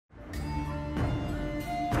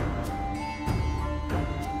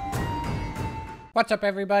What's up,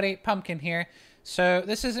 everybody? Pumpkin here. So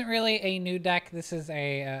this isn't really a new deck. This is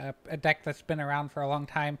a deck that's been around for a long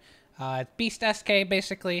time. It's Beast SK,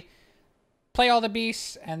 basically. Play all the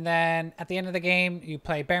beasts, and then at the end of the game, you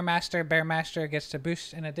play Bearmaster. Bearmaster gets to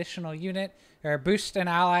boost an additional unit, or boost an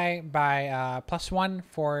ally by +1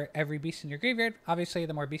 for every beast in your graveyard. Obviously,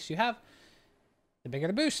 the more beasts you have, the bigger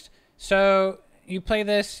the boost. So you play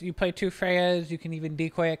this, you play 2 Freyas, you can even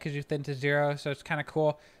decoy it because you're thin to 0, so it's kind of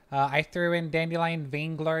cool. I threw in Dandelion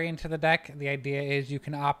Vainglory into the deck. The idea is you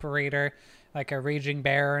can Operator like a Raging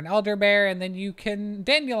Bear or an Elder Bear, and then you can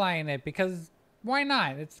Dandelion it because why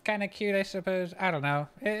not? It's kind of cute, I suppose. I don't know.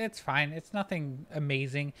 It's fine. It's nothing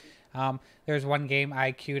amazing. There's one game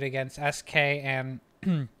I queued against SK, and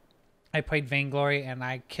I played Vainglory, and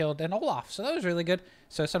I killed an Olaf, so that was really good.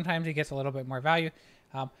 So sometimes he gets a little bit more value.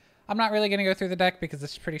 I'm not really going to go through the deck because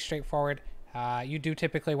it's pretty straightforward. You do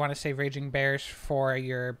typically want to save Raging Bears for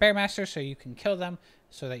your Bearmaster so you can kill them,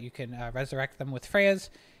 so that you can resurrect them with Freyas.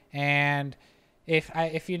 And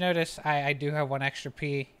if you notice, I do have 1 extra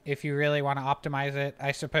P. If you really want to optimize it,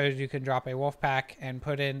 I suppose you can drop a Wolf Pack and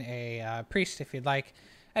put in a Priest if you'd like.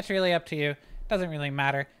 That's really up to you. Doesn't really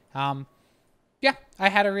matter. Yeah, I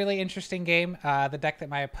had a really interesting game. The deck that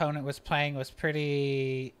my opponent was playing was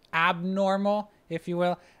pretty abnormal, if you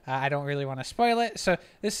will. I don't really want to spoil it. So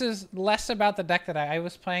this is less about the deck that I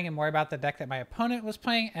was playing and more about the deck that my opponent was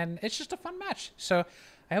playing. And it's just a fun match. So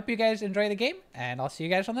I hope you guys enjoy the game, and I'll see you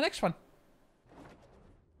guys on the next one.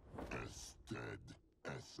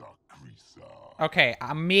 Okay,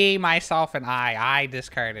 me, myself, and I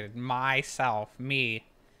discarded. Myself, me.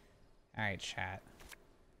 All right, chat.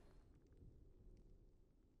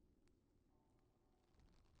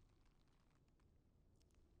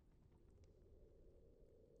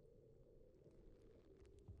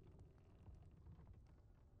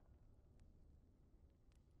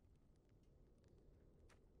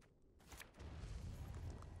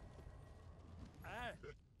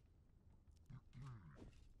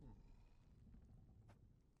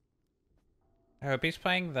 I hope he's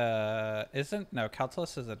playing the... No,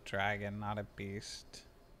 Kautilus is a dragon, not a beast.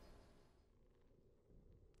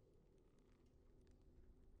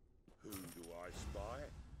 Who do I spy?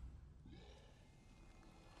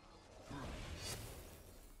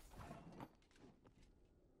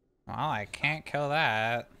 Well, I can't kill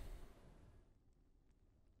that.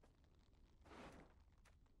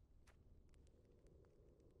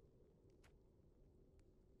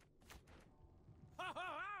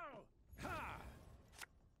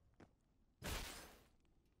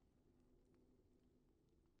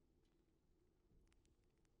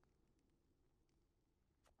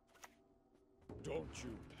 Don't you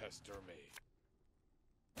pester me.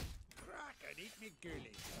 Crack and eat me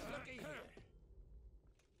ghoulies. Looky here.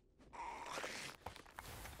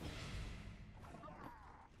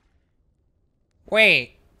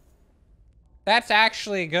 Wait. That's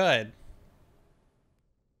actually good.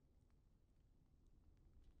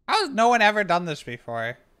 How has no one ever done this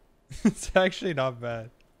before? It's actually not bad.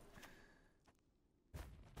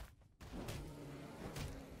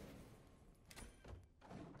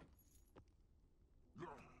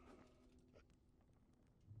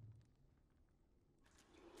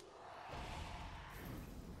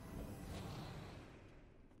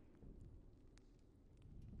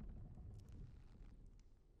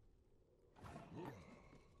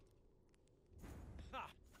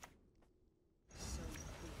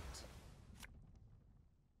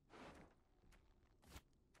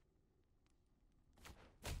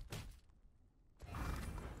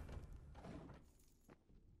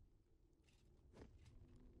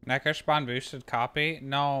 Necro spawn boosted copy?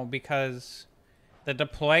 No, because the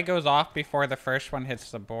deploy goes off before the first one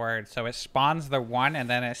hits the board. So it spawns the 1 and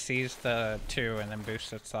then it sees the 2 and then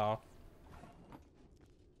boosts itself.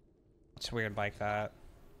 It's weird like that.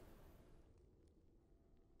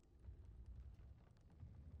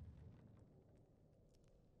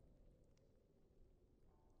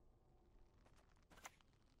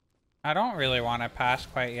 I don't really want to pass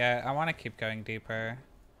quite yet. I want to keep going deeper.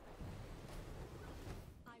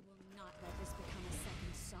 I will not let this become a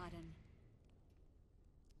second Sodden.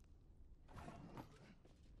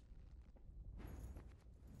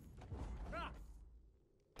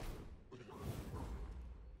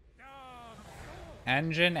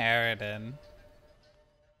 Engine Aridin.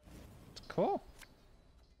 It's cool.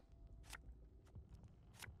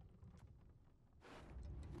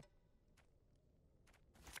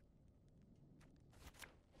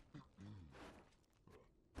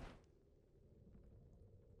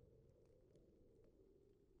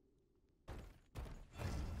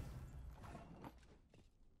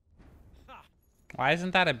 Why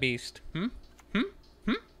isn't that a beast? Hmm?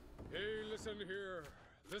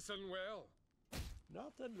 Listen well.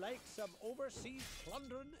 Nothing like some overseas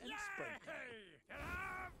plundering in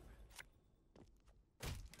Springtime.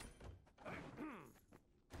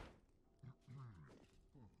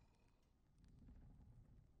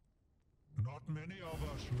 Not many of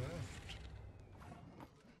us left.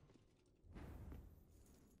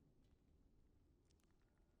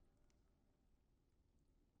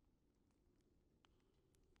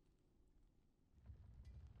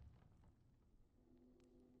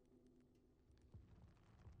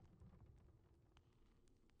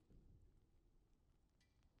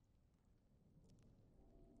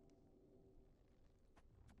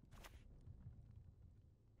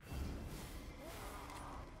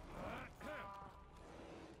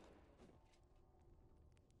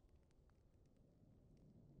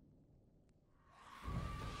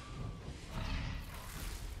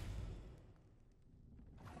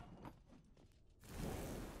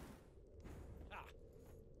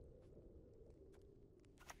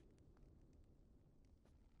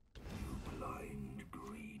 Blind,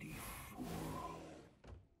 greedy fool.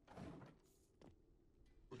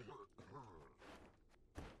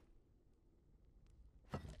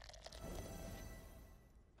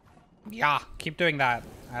 Yeah, keep doing that.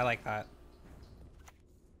 I like that.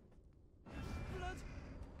 Blood!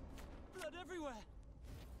 Blood everywhere!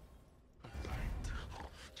 A bite.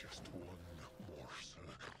 Just one morsel.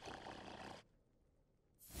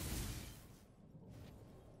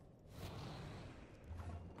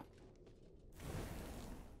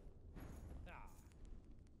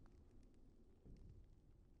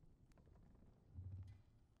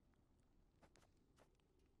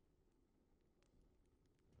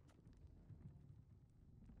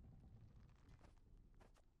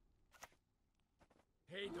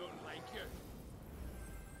 He don't like you.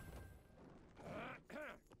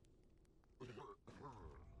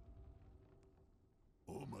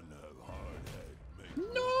 Woman have hard head, make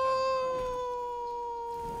No!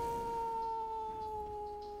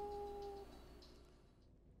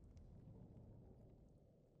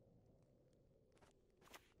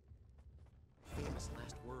 Famous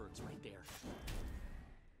last words right there.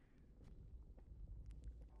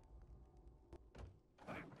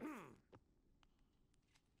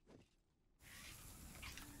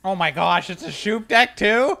 Oh my gosh, it's a shoop deck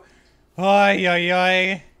too? Ay, ay,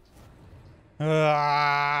 ay.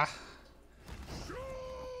 Ah.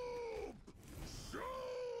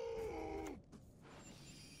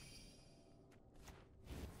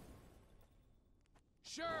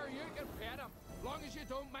 Sure, you can pet him, long as you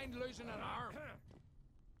don't mind losing an arm.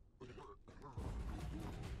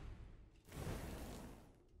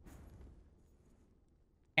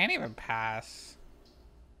 Can't even pass.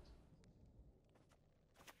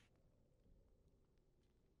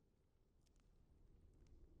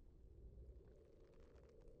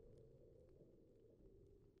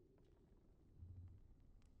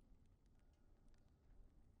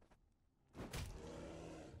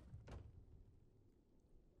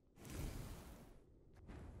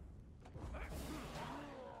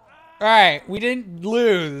 Alright, we didn't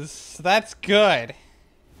lose. So that's good.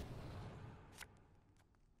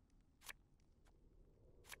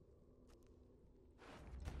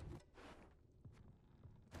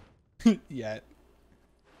 Yet.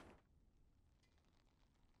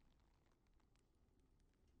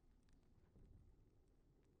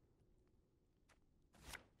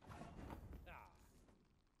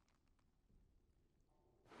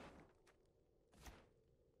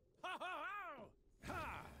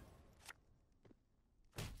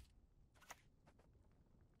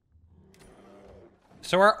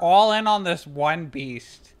 So we're all in on this one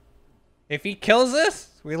beast. If he kills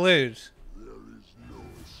us, we lose.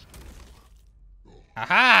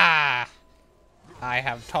 Aha! I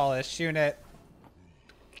have tallest unit.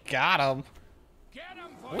 Got him. Get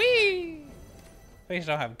him, boy. Whee! Please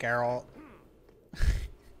don't have Geralt.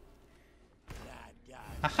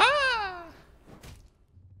 Aha!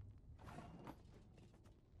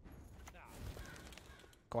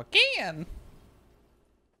 Go again.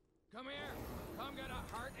 Come here. Come get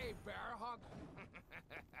a hearty bear hug.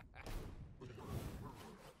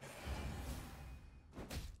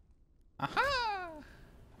 Aha!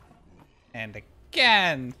 And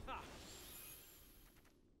again.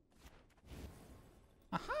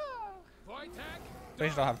 Aha! Boy tech.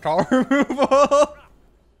 Please don't have tall removal.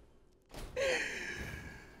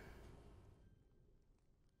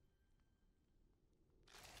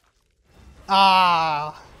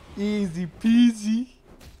 Ah, easy peasy.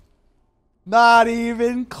 Not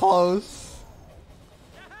even close.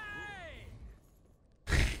 Hey!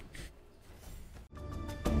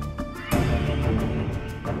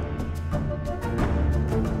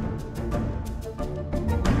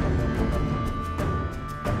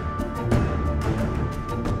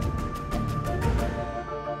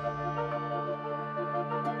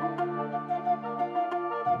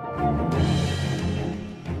 Bye.